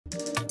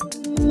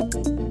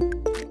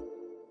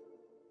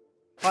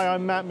Hi,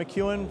 I'm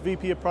McEwen,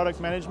 VP of Product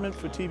Management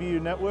for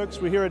TVU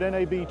Networks. We're here at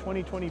NAB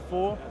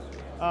 2024.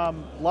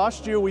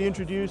 Last year we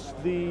introduced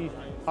the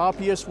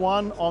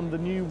RPS-1 on the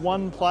new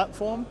One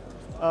platform.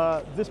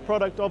 This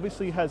product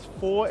obviously has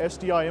 4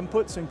 SDI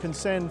inputs and can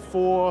send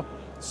 4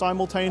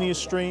 simultaneous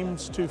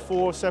streams to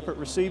 4 separate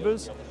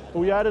receivers. But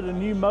we added a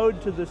new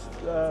mode to this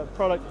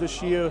product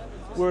this year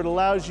where it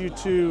allows you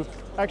to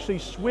actually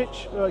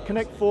switch,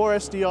 connect 4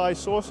 SDI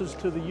sources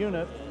to the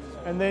unit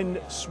and then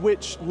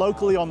switch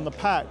locally on the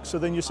pack. So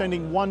then you're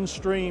sending 1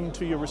 stream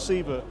to your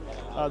receiver.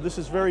 This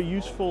is very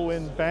useful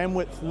in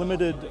bandwidth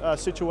limited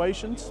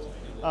situations.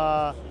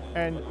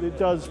 And it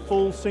does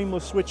full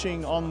seamless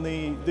switching on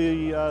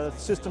the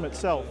system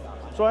itself.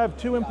 So I have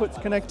 2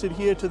 inputs connected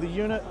here to the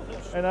unit,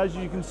 and as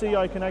you can see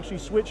I can actually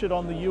switch it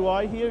on the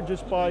UI here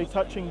just by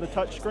touching the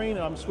touch screen,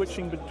 and I'm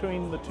switching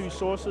between the 2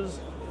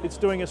 sources. It's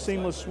doing a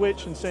seamless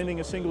switch and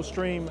sending a single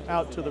stream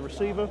out to the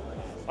receiver.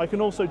 I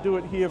can also do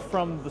it here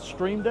from the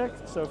Stream Deck.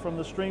 So from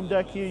the Stream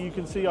Deck here you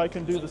can see I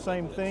can do the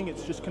same thing.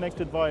 It's just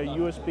connected via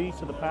USB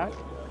to the pack.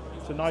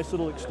 It's a nice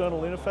little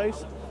external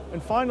interface.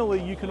 And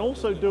finally, you can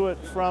also do it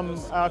from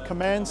our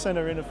command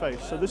center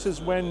interface. So this is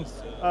when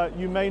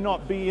you may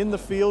not be in the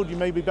field, you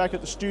may be back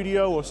at the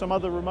studio or some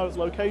other remote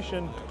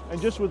location,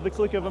 and just with the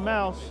click of a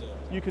mouse,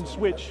 you can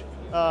switch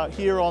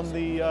here on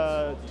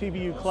the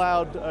TVU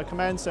Cloud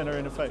command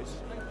center interface.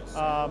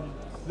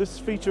 This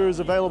feature is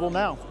available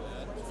now.